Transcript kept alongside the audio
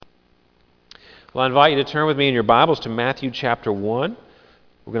Well, I invite you to turn with me in your Bibles to Matthew chapter 1.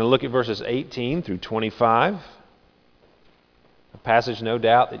 We're going to look at verses 18 through 25. A passage, no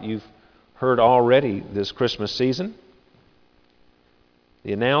doubt, that you've heard already this Christmas season.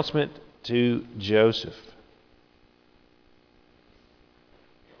 The announcement to Joseph.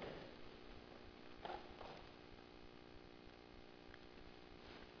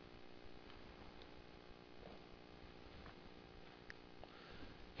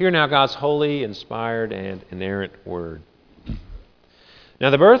 Hear now God's holy, inspired, and inerrant word.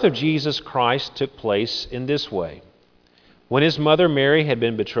 Now the birth of Jesus Christ took place in this way. When his mother Mary had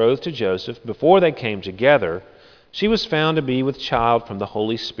been betrothed to Joseph, before they came together, she was found to be with child from the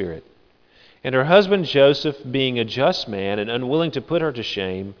Holy Spirit. And her husband Joseph, being a just man and unwilling to put her to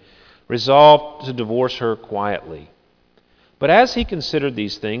shame, resolved to divorce her quietly. But as he considered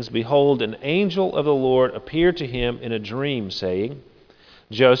these things, behold, an angel of the Lord appeared to him in a dream, saying,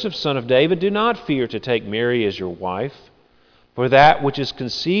 Joseph, son of David, do not fear to take Mary as your wife, for that which is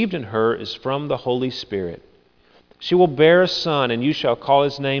conceived in her is from the Holy Spirit. She will bear a son, and you shall call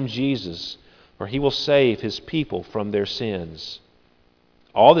his name Jesus, for he will save his people from their sins.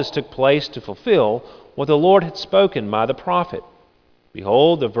 All this took place to fulfill what the Lord had spoken by the prophet.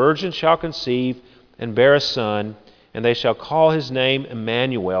 Behold, the virgin shall conceive and bear a son, and they shall call his name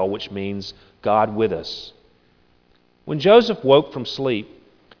Emmanuel, which means God with us. When Joseph woke from sleep,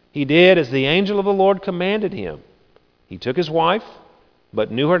 he did as the angel of the Lord commanded him. He took his wife, but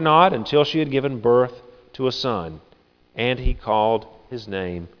knew her not until she had given birth to a son, and he called his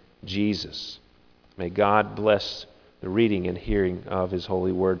name Jesus. May God bless the reading and hearing of his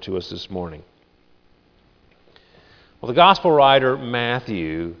holy word to us this morning. Well, the gospel writer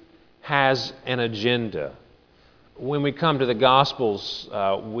Matthew has an agenda. When we come to the Gospels,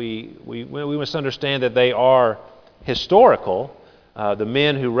 we must understand that they are historical. The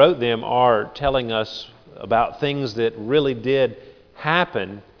men who wrote them are telling us about things that really did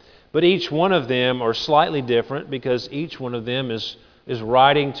happen, but each one of them are slightly different because each one of them is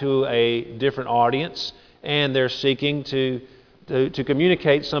writing to a different audience, and they're seeking to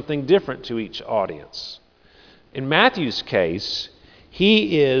communicate something different to each audience. In Matthew's case,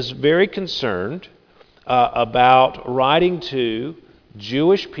 he is very concerned about writing to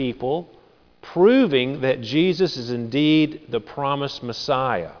Jewish people, proving that Jesus is indeed the promised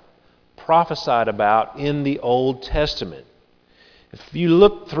Messiah, prophesied about in the Old Testament. If you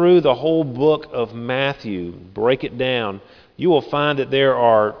look through the whole book of Matthew, break it down, you will find that there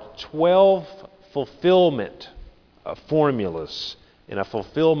are 12 fulfillment formulas. And a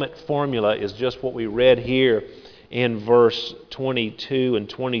fulfillment formula is just what we read here in verse 22 and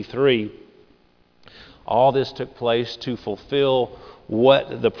 23. All this took place to fulfill what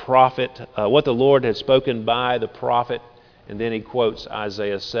the Lord had spoken by the prophet, and then he quotes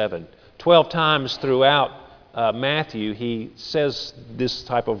Isaiah 7. 12 times throughout Matthew, he says this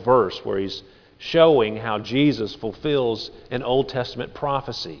type of verse where he's showing how Jesus fulfills an Old Testament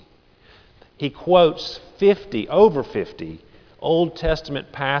prophecy. He quotes over 50 Old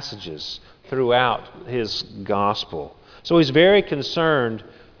Testament passages throughout his gospel. So he's very concerned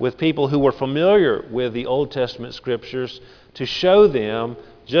with people who were familiar with the Old Testament scriptures to show them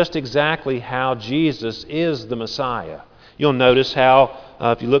just exactly how Jesus is the Messiah. You'll notice how,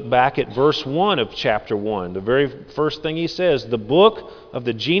 if you look back at verse 1 of chapter 1, the very first thing he says, the book of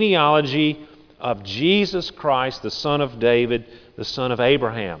the genealogy of Jesus Christ, the son of David, the son of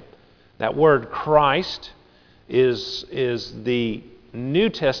Abraham. That word Christ is the New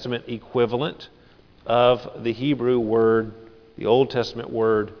Testament equivalent of the Hebrew word, the Old Testament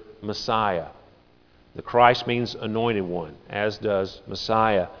word, Messiah. The Christ means anointed one, as does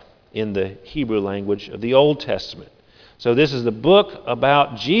Messiah in the Hebrew language of the Old Testament. So this is the book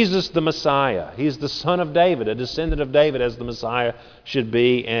about Jesus the Messiah. He's the son of David, a descendant of David as the Messiah should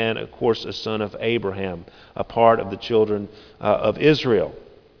be, and of course a son of Abraham, a part of the children of Israel.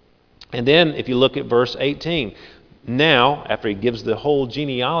 And then if you look at verse 18, now, after he gives the whole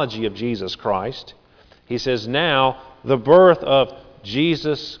genealogy of Jesus Christ, he says, now the birth of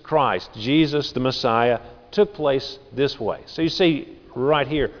Jesus Christ, Jesus the Messiah, took place this way. So you see right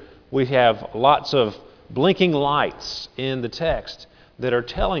here, we have lots of blinking lights in the text that are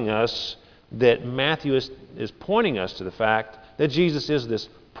telling us that Matthew is pointing us to the fact that Jesus is this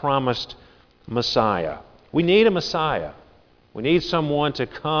promised Messiah. We need a Messiah. We need someone to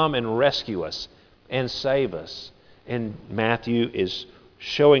come and rescue us and save us. And Matthew is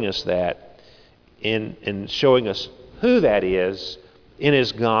showing us that and showing us who that is in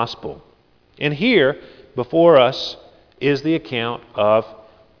his gospel. And here, before us, is the account of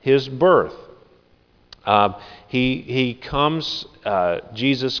his birth.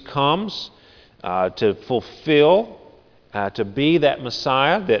 Jesus comes to fulfill, to be that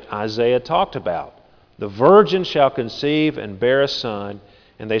Messiah that Isaiah talked about. The virgin shall conceive and bear a son,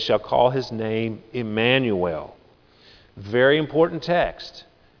 and they shall call his name Emmanuel. Very important text.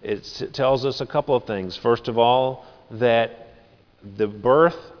 It tells us a couple of things. First of all, that the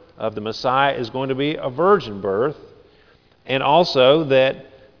birth of the Messiah is going to be a virgin birth, and also that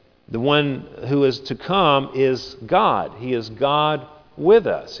the one who is to come is God. He is God with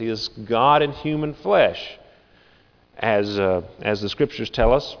us. He is God in human flesh. As the Scriptures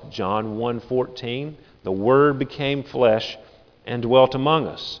tell us, John 1:14, the Word became flesh and dwelt among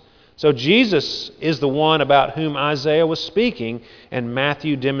us. So Jesus is the one about whom Isaiah was speaking, and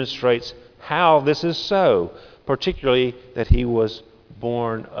Matthew demonstrates how this is so, particularly that he was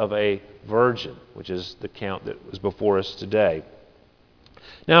born of a virgin, which is the count that was before us today.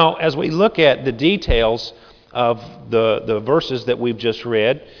 Now, as we look at the details of the verses that we've just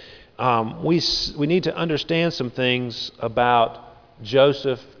read, we need to understand some things about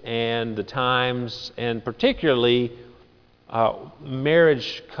Joseph and the times, and particularly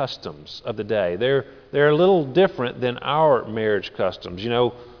marriage customs of the day. They're a little different than our marriage customs. You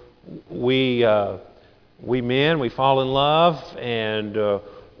know, we men, we fall in love, and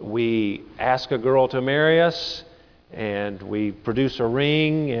we ask a girl to marry us, and we produce a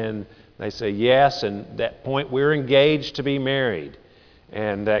ring, and they say yes, and at that point we're engaged to be married.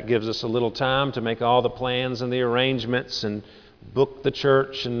 And that gives us a little time to make all the plans and the arrangements and book the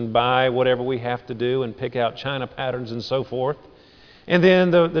church and buy whatever we have to do and pick out china patterns and so forth. And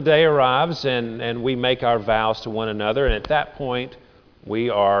then the day arrives, and we make our vows to one another, and at that point we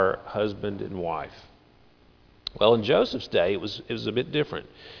are husband and wife. Well, in Joseph's day it was a bit different.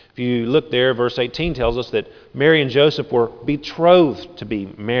 If you look there, verse 18 tells us that Mary and Joseph were betrothed to be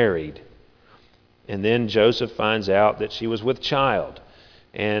married. And then Joseph finds out that she was with child,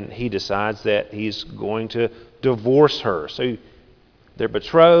 and he decides that he's going to divorce her. So they're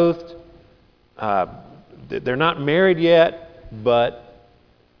betrothed. They're not married yet, but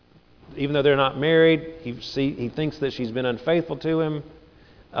even though they're not married, he thinks that she's been unfaithful to him,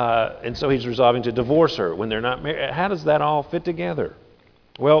 and so he's resolving to divorce her when they're not married. How does that all fit together?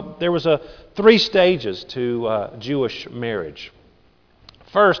 Well, there was 3 stages to Jewish marriage.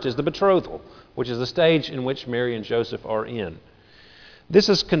 First is the betrothal, which is the stage in which Mary and Joseph are in. This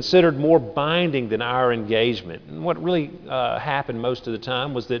is considered more binding than our engagement. And what really happened most of the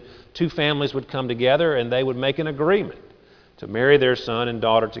time was that 2 families would come together and they would make an agreement to marry their son and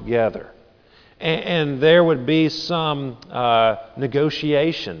daughter together. And there would be some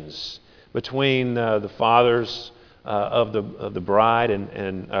negotiations between the fathers of the bride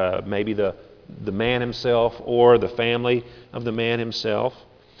and maybe the man himself or the family of the man himself.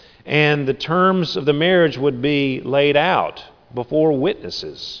 And the terms of the marriage would be laid out before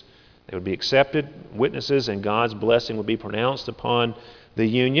witnesses. They would be accepted, witnesses, and God's blessing would be pronounced upon the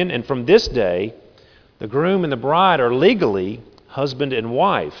union. And from this day, the groom and the bride are legally husband and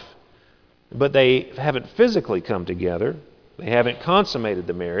wife, but they haven't physically come together. They haven't consummated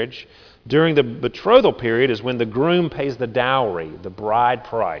the marriage. During the betrothal period is when the groom pays the dowry, the bride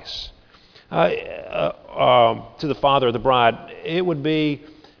price, to the father of the bride. It would be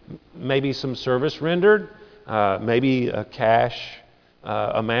maybe some service rendered, maybe a cash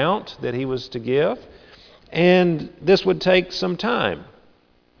amount that he was to give. And this would take some time,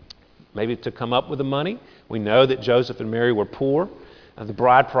 maybe to come up with the money. We know that Joseph and Mary were poor. The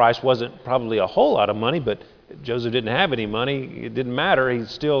bride price wasn't probably a whole lot of money, but Joseph didn't have any money. It didn't matter. He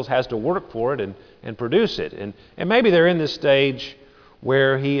still has to work for it and produce it. And maybe they're in this stage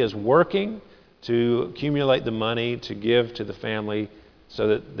where he is working to accumulate the money to give to the family so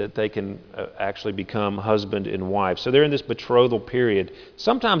that they can actually become husband and wife. So they're in this betrothal period.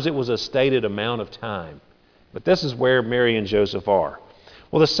 Sometimes it was a stated amount of time, but this is where Mary and Joseph are.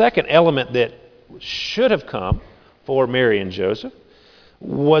 Well, the second element that should have come for Mary and Joseph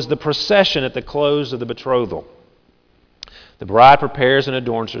was the procession at the close of the betrothal. The bride prepares and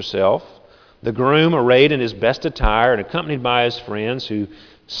adorns herself. The groom, arrayed in his best attire and accompanied by his friends who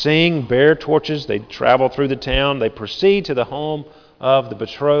sing, bear torches, they travel through the town. They proceed to the home of the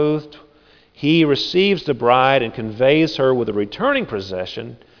betrothed. He receives the bride and conveys her with a returning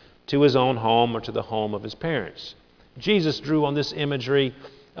procession to his own home or to the home of his parents. Jesus drew on this imagery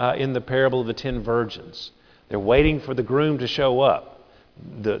in the parable of the 10 virgins. They're waiting for the groom to show up.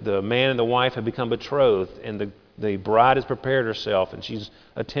 The man and the wife have become betrothed, and the bride has prepared herself, and she's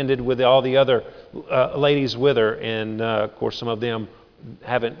attended with all the other ladies with her, and of course some of them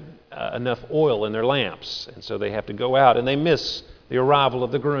haven't enough oil in their lamps, and so they have to go out, and they miss the arrival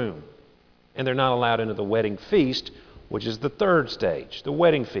of the groom, and they're not allowed into the wedding feast, which is the third stage, the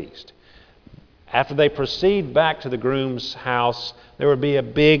wedding feast. After they proceed back to the groom's house, there would be a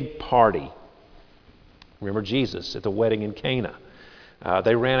big party. Remember Jesus at the wedding in Cana.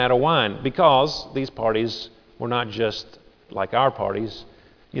 They ran out of wine because these parties were not just like our parties,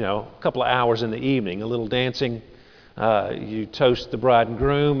 a couple of hours in the evening, a little dancing, you toast the bride and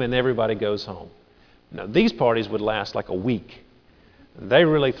groom, and everybody goes home. Now, these parties would last like a week. They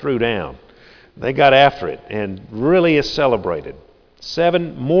really threw down. They got after it and really is celebrated.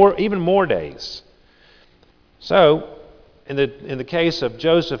 7 more, even more days. So, in the case of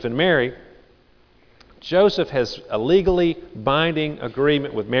Joseph and Mary, Joseph has a legally binding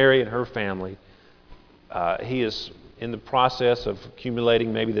agreement with Mary and her family. He is in the process of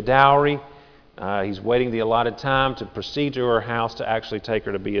accumulating maybe the dowry. He's waiting the allotted time to proceed to her house to actually take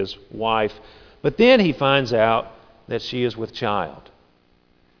her to be his wife. But then he finds out that she is with child.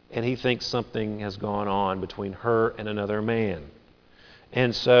 And he thinks something has gone on between her and another man.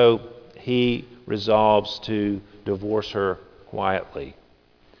 And so he resolves to divorce her quietly.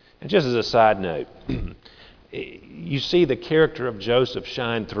 And just as a side note, you see the character of Joseph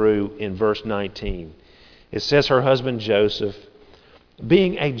shine through in verse 19. It says her husband Joseph,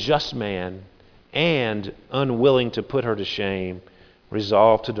 being a just man and unwilling to put her to shame,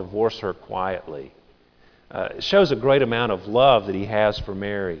 resolved to divorce her quietly. It shows a great amount of love that he has for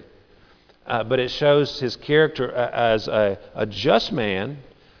Mary. But it shows his character as a just man,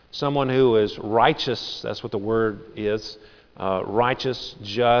 someone who is righteous, that's what the word is, righteous,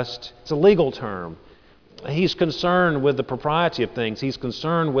 just. It's a legal term. He's concerned with the propriety of things. He's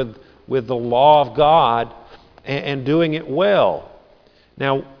concerned with the law of God and doing it well.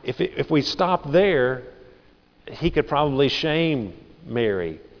 Now, if we stop there, he could probably shame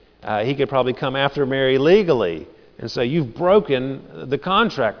Mary. He could probably come after Mary legally and say, you've broken the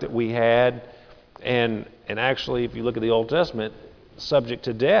contract that we had, and actually, if you look at the Old Testament, subject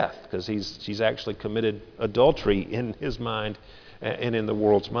to death, because she's actually committed adultery in his mind and in the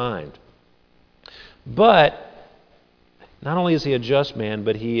world's mind. But not only is he a just man,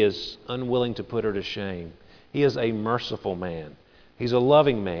 but he is unwilling to put her to shame. He is a merciful man. He's a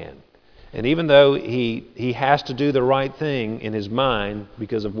loving man. And even though he has to do the right thing in his mind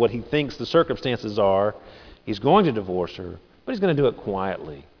because of what he thinks the circumstances are, he's going to divorce her, but he's going to do it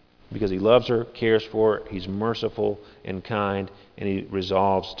quietly because he loves her, cares for her, he's merciful and kind, and he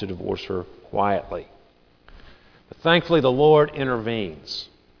resolves to divorce her quietly. But thankfully, the Lord intervenes.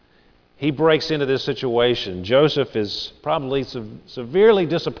 He breaks into this situation. Joseph is probably severely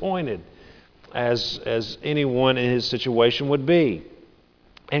disappointed, as anyone in his situation would be.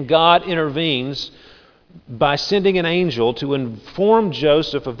 And God intervenes by sending an angel to inform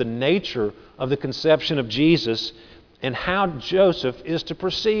Joseph of the nature of the conception of Jesus and how Joseph is to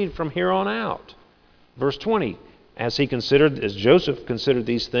proceed from here on out. Verse 20, as Joseph considered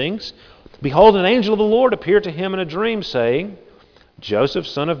these things, behold, an angel of the Lord appeared to him in a dream, saying, Joseph,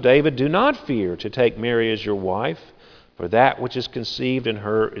 son of David, do not fear to take Mary as your wife, for that which is conceived in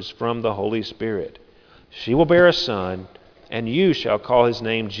her is from the Holy Spirit. She will bear a son, and you shall call his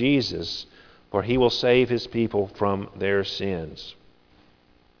name Jesus, for he will save his people from their sins.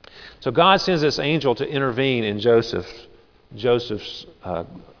 So God sends this angel to intervene in Joseph's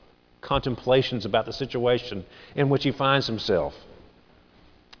contemplations about the situation in which he finds himself.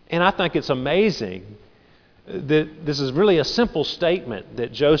 And I think it's amazing that this is really a simple statement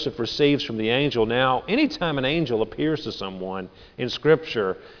that Joseph receives from the angel. Now, anytime an angel appears to someone in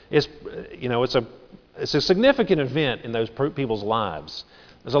Scripture, it's a significant event in those people's lives.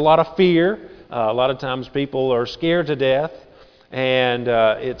 There's a lot of fear. A lot of times people are scared to death. And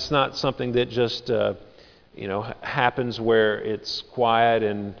it's not something that just happens where it's quiet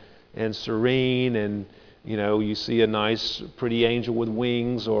and serene and you see a nice pretty angel with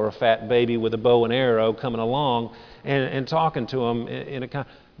wings or a fat baby with a bow and arrow coming along and talking to them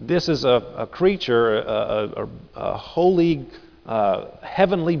this is a creature, a holy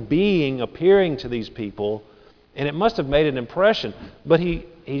heavenly being appearing to these people, and it must have made an impression. But he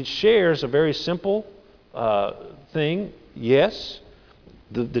shares a very simple thing. Yes,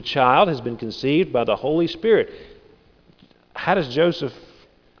 the child has been conceived by the Holy Spirit. How does Joseph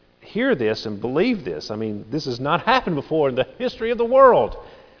hear this and believe this? I mean, this has not happened before in the history of the world.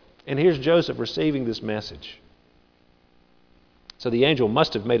 And here's Joseph receiving this message. So the angel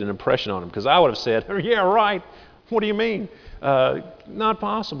must have made an impression on him, because I would have said, yeah, right. What do you mean? Not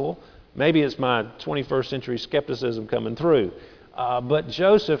possible. Maybe it's my 21st century skepticism coming through. But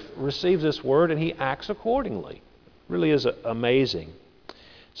Joseph receives this word and he acts accordingly. Really is amazing.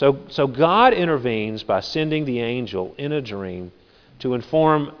 So God intervenes by sending the angel in a dream to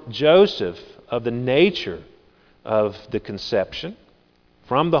inform Joseph of the nature of the conception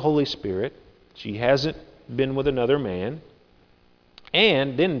from the Holy Spirit. She hasn't been with another man.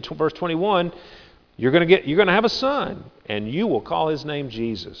 And then in verse 21, you're going to have a son, and you will call his name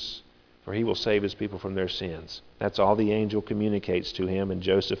Jesus, for he will save his people from their sins. That's all the angel communicates to him, and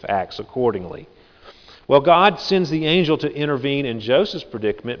Joseph acts accordingly. Well, God sends the angel to intervene in Joseph's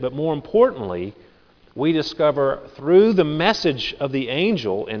predicament, but more importantly, we discover through the message of the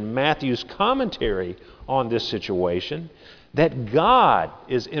angel in Matthew's commentary on this situation that God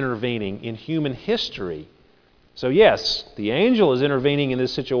is intervening in human history. So yes, the angel is intervening in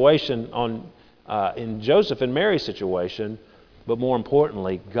this situation in Joseph and Mary's situation, but more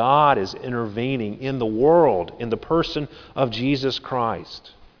importantly, God is intervening in the world in the person of Jesus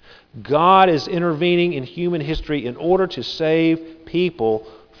Christ. God is intervening in human history in order to save people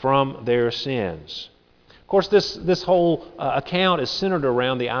from their sins. Of course, this whole account is centered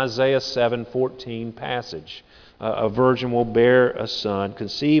around the Isaiah 7:14 passage. A virgin will bear a son,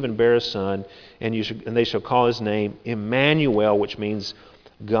 conceive and bear a son, and they shall call his name Emmanuel, which means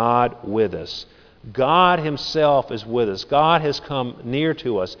God with us. God himself is with us. God has come near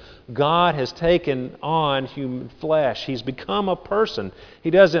to us. God has taken on human flesh. He's become a person.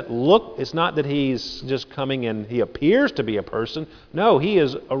 He doesn't look, it's not that he's just coming and he appears to be a person. No, he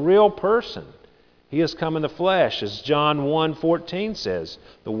is a real person. He has come in the flesh, as John 1:14 says.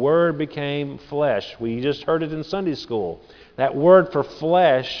 The Word became flesh. We just heard it in Sunday school. That word for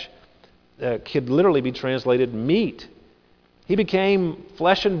flesh could literally be translated meat. He became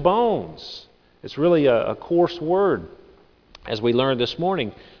flesh and bones. It's really a coarse word, as we learned this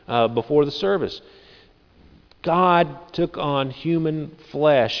morning before the service. God took on human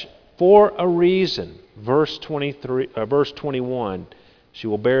flesh for a reason. Verse 21, she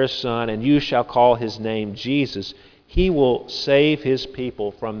will bear a son, and you shall call his name Jesus. He will save his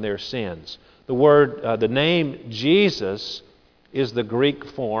people from their sins. The name Jesus is the Greek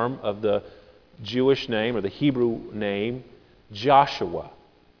form of the Jewish name or the Hebrew name Joshua,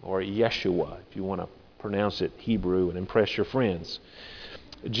 or Yeshua, if you want to pronounce it Hebrew and impress your friends.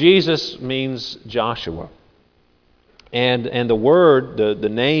 Jesus means Joshua. And the word, the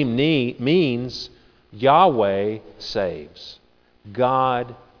name means Yahweh saves.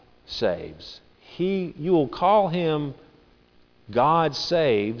 God saves. You will call him God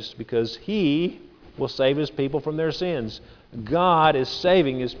saves because he will save his people from their sins. God is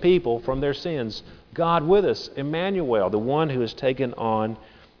saving his people from their sins. God with us, Emmanuel, the one who has taken on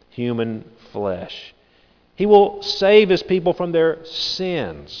human flesh. He will save his people from their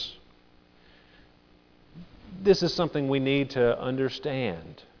sins. This is something we need to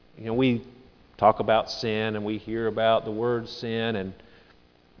understand. We talk about sin and we hear about the word sin and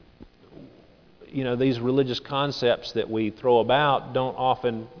these religious concepts that we throw about don't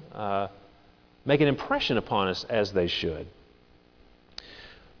often make an impression upon us as they should.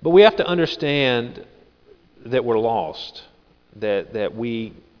 But we have to understand that we're lost, that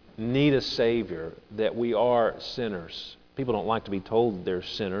we need a Savior, that we are sinners. People don't like to be told they're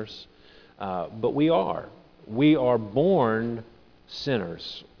sinners, but we are. We are born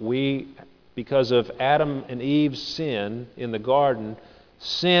sinners. Because of Adam and Eve's sin in the garden,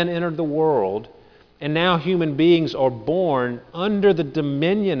 sin entered the world, and now human beings are born under the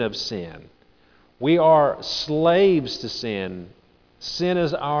dominion of sin. We are slaves to sin. Sin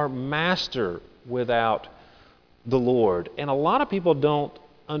is our master without the Lord. And a lot of people don't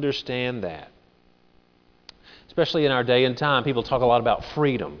understand that. Especially in our day and time, people talk a lot about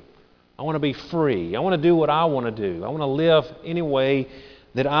freedom. I want to be free. I want to do what I want to do. I want to live any way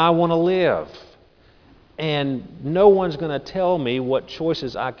that I want to live. And no one's going to tell me what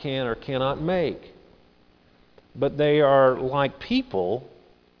choices I can or cannot make. But they are like people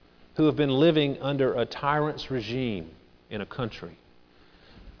who have been living under a tyrant's regime in a country.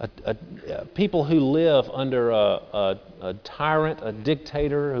 People who live under a tyrant, a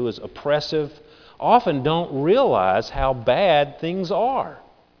dictator who is oppressive, often don't realize how bad things are.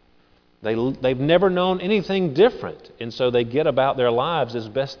 They've never known anything different, and so they get about their lives as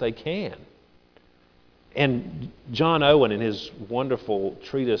best they can. And John Owen, in his wonderful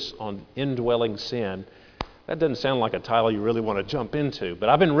treatise on indwelling sin, that doesn't sound like a title you really want to jump into, but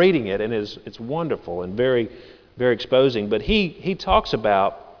I've been reading it, and it's wonderful and very, very exposing. But he talks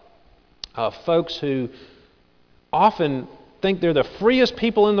about folks who often think they're the freest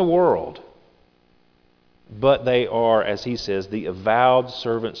people in the world, but they are, as he says, the avowed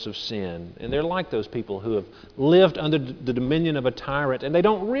servants of sin. And they're like those people who have lived under the dominion of a tyrant, and they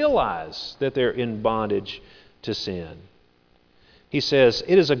don't realize that they're in bondage to sin. He says,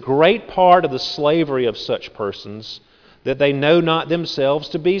 "It is a great part of the slavery of such persons that they know not themselves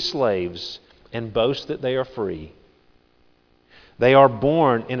to be slaves and boast that they are free. They are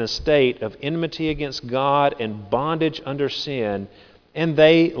born in a state of enmity against God and bondage under sin, and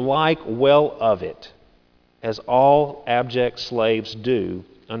they like well of it, as all abject slaves do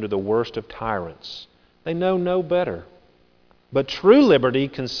under the worst of tyrants. They know no better. But true liberty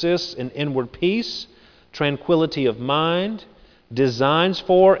consists in inward peace, tranquility of mind, designs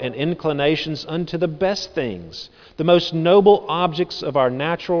for and inclinations unto the best things, the most noble objects of our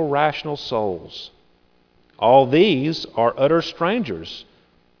natural rational souls. All these are utter strangers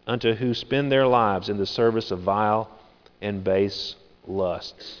unto who spend their lives in the service of vile and base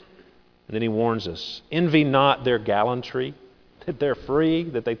lusts. And then he warns us, envy not their gallantry, that they're free,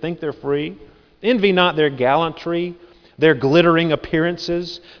 that they think they're free. Envy not their gallantry, their glittering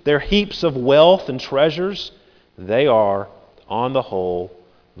appearances, their heaps of wealth and treasures. They are, on the whole,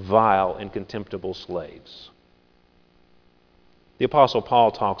 vile and contemptible slaves. The Apostle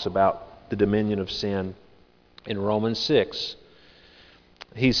Paul talks about the dominion of sin in Romans 6.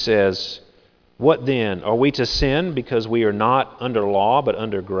 He says, what then? Are we to sin because we are not under law but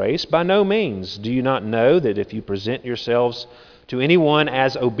under grace? By no means. Do you not know that if you present yourselves to anyone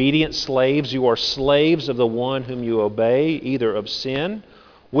as obedient slaves, you are slaves of the one whom you obey, either of sin,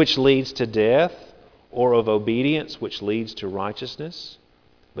 which leads to death, or of obedience, which leads to righteousness?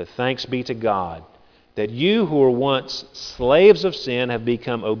 But thanks be to God that you who were once slaves of sin have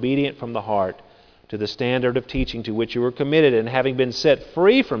become obedient from the heart to the standard of teaching to which you were committed, and having been set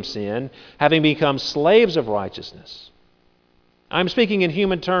free from sin, having become slaves of righteousness. I'm speaking in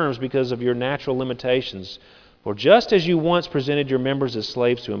human terms because of your natural limitations. For just as you once presented your members as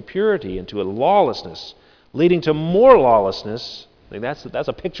slaves to impurity and to a lawlessness, leading to more lawlessness, I think that's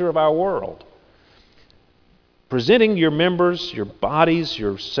a picture of our world. Presenting your members, your bodies,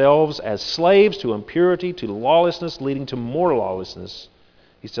 yourselves as slaves to impurity, to lawlessness, leading to more lawlessness.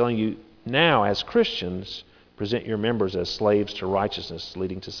 He's telling you, now, as Christians, present your members as slaves to righteousness,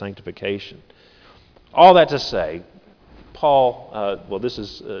 leading to sanctification. All that to say,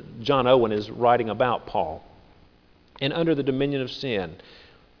 John Owen is writing about Paul. And under the dominion of sin,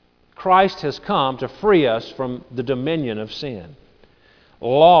 Christ has come to free us from the dominion of sin.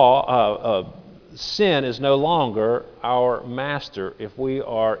 Sin is no longer our master if we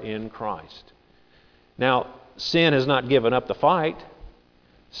are in Christ. Now, sin has not given up the fight.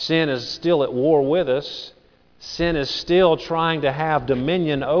 Sin is still at war with us. Sin is still trying to have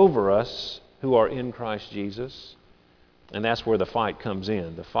dominion over us who are in Christ Jesus. And that's where the fight comes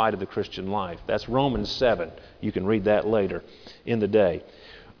in, the fight of the Christian life. That's Romans 7. You can read that later in the day.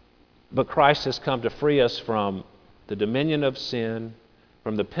 But Christ has come to free us from the dominion of sin,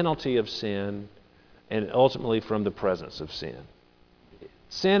 from the penalty of sin, and ultimately from the presence of sin.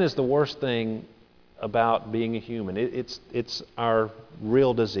 Sin is the worst thing about being a human. It's our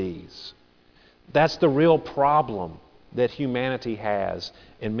real disease. That's the real problem that humanity has,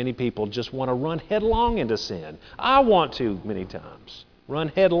 and many people just want to run headlong into sin. I want to, many times, run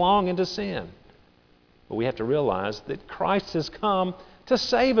headlong into sin. But we have to realize that Christ has come to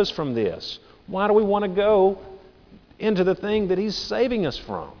save us from this. Why do we want to go into the thing that He's saving us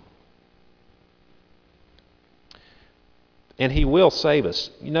from? And He will save us.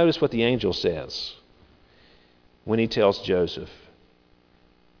 You notice what the angel says when he tells Joseph,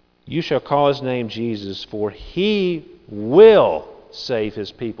 you shall call his name Jesus, for he will save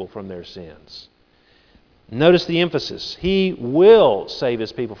his people from their sins. Notice the emphasis. He will save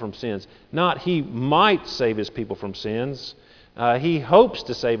his people from sins. Not he might save his people from sins. He hopes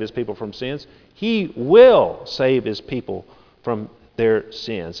to save his people from sins. He will save his people from their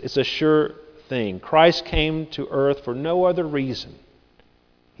sins. It's a sure thing. Christ came to earth for no other reason.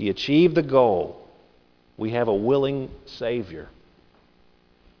 He achieved the goal. We have a willing Savior.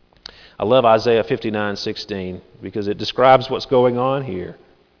 I love Isaiah 59:16 because it describes what's going on here.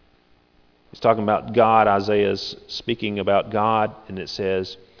 He's talking about God. Isaiah's speaking about God, and it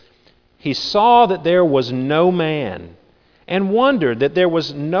says, He saw that there was no man and wondered that there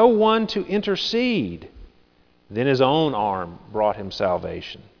was no one to intercede. Then His own arm brought Him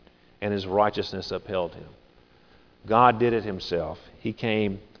salvation, and His righteousness upheld Him. God did it Himself. He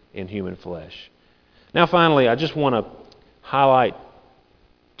came in human flesh. Now finally, I just want to highlight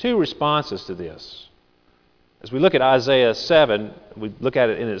two responses to this. As we look at Isaiah 7, we look at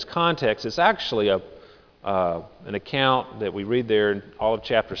it in its context. It's actually an account that we read there in all of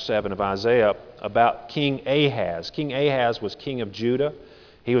chapter 7 of Isaiah about King Ahaz. King Ahaz was king of Judah.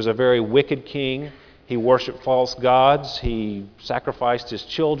 He was a very wicked king. He worshipped false gods. He sacrificed his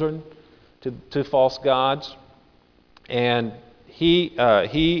children to false gods. And he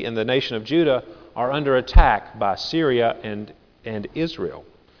and the nation of Judah are under attack by Syria and Israel.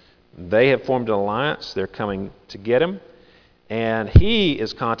 They have formed an alliance. They're coming to get him. And he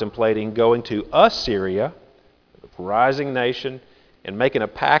is contemplating going to Assyria, a rising nation, and making a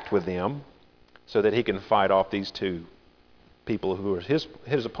pact with them so that he can fight off these two people who are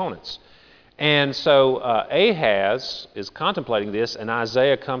his opponents. And so Ahaz is contemplating this, and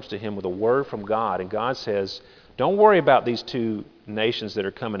Isaiah comes to him with a word from God. And God says, don't worry about these two nations that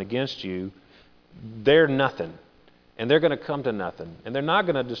are coming against you. They're nothing. And they're going to come to nothing. And they're not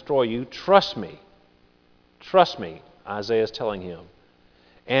going to destroy you. Trust me. Trust me, Isaiah is telling him.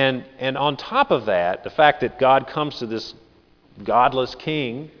 And on top of that, the fact that God comes to this godless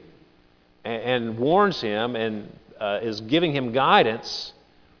king and warns him and is giving him guidance,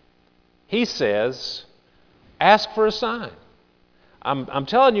 he says, ask for a sign. I'm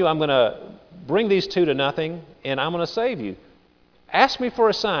telling you, I'm going to bring these two to nothing, and I'm going to save you. Ask me for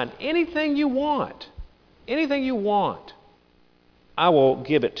a sign. Anything you want. Anything you want. I will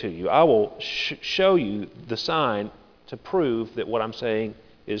give it to you. I will show you the sign to prove that what I'm saying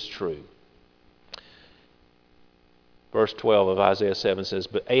is true. Verse 12 of Isaiah 7 says,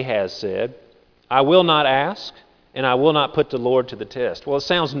 but Ahaz said, I will not ask, and I will not put the Lord to the test. Well, it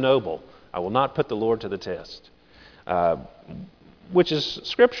sounds noble. I will not put the Lord to the test. Which is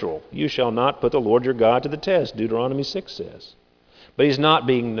scriptural. You shall not put the Lord your God to the test, Deuteronomy 6 says. But he's not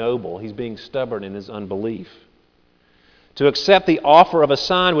being noble. He's being stubborn in his unbelief. To accept the offer of a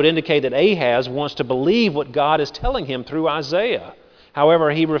sign would indicate that Ahaz wants to believe what God is telling him through Isaiah.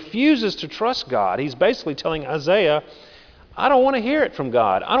 However, he refuses to trust God. He's basically telling Isaiah, I don't want to hear it from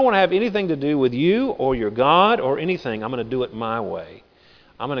God. I don't want to have anything to do with you or your God or anything. I'm going to do it my way.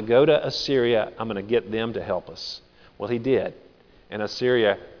 I'm going to go to Assyria. I'm going to get them to help us. Well, he did. And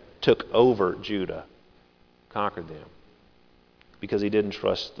Assyria took over Judah, conquered them, because he didn't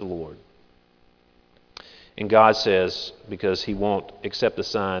trust the Lord. And God says, because he won't accept the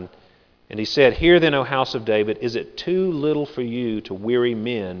sign, and he said, hear then, O house of David, is it too little for you to weary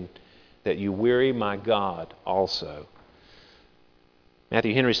men that you weary my God also?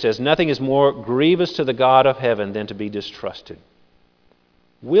 Matthew Henry says, nothing is more grievous to the God of heaven than to be distrusted.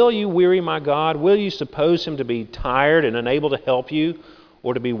 Will you weary my God? Will you suppose him to be tired and unable to help you,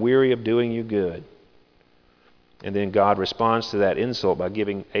 or to be weary of doing you good? And then God responds to that insult by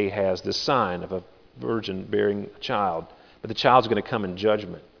giving Ahaz the sign of a virgin bearing a child. But the child's going to come in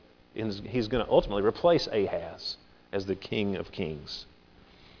judgment. And he's going to ultimately replace Ahaz as the king of kings.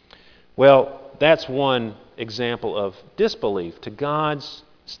 Well, that's one example of disbelief to God's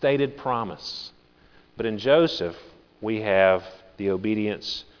stated promise. But in Joseph, we have the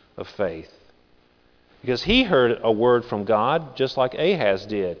obedience of faith. Because he heard a word from God just like Ahaz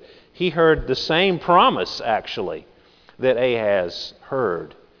did. He heard the same promise, actually, that Ahaz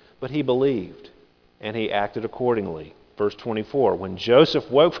heard. But he believed, and he acted accordingly. Verse 24, when Joseph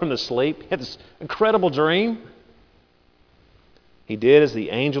woke from the sleep, he had this incredible dream. He did as the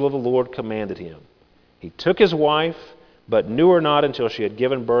angel of the Lord commanded him. He took his wife, but knew her not until she had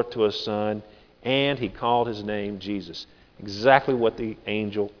given birth to a son, and he called his name Jesus. Exactly what the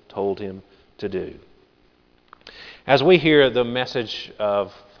angel told him to do. As we hear the message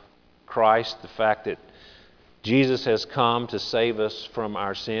of Christ, the fact that Jesus has come to save us from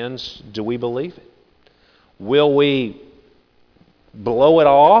our sins, do we believe it? Will we blow it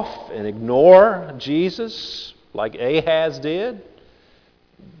off and ignore Jesus like Ahaz did?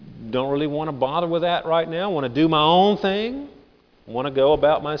 Don't really want to bother with that right now. Want to do my own thing? Want to go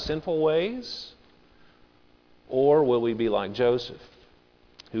about my sinful ways? Or will we be like Joseph,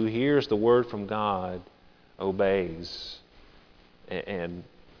 who hears the word from God, obeys, and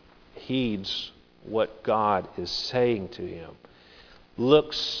heeds what God is saying to him,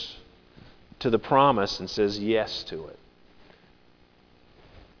 looks to the promise and says yes to it?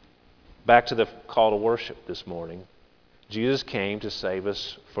 Back to the call to worship this morning. Jesus came to save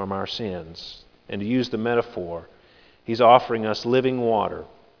us from our sins. And to use the metaphor, he's offering us living water.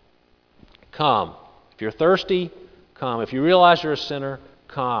 Come. If you're thirsty, come. If you realize you're a sinner,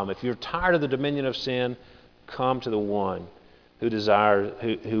 come. If you're tired of the dominion of sin, come to the one who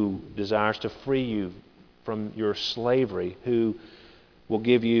desires to free you from your slavery, who will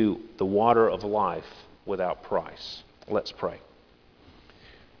give you the water of life without price. Let's pray.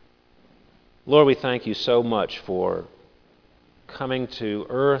 Lord, we thank you so much for coming to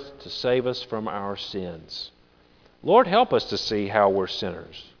earth to save us from our sins. Lord, help us to see how we're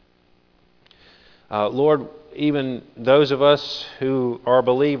sinners. Lord, even those of us who are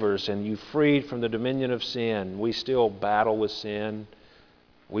believers and you freed from the dominion of sin, we still battle with sin.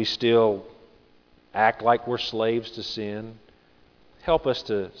 We still act like we're slaves to sin. Help us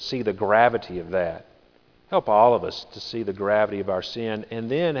to see the gravity of that. Help all of us to see the gravity of our sin. And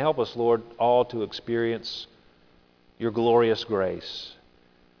then help us, Lord, all to experience your glorious grace,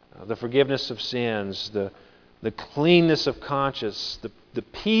 the forgiveness of sins, the cleanness of conscience, the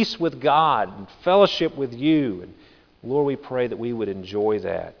peace with God, and fellowship with you. And Lord, we pray that we would enjoy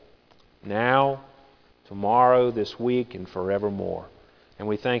that now, tomorrow, this week, and forevermore. And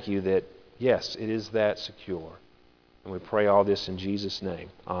we thank you that, yes, it is that secure. And we pray all this in Jesus' name.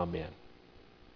 Amen.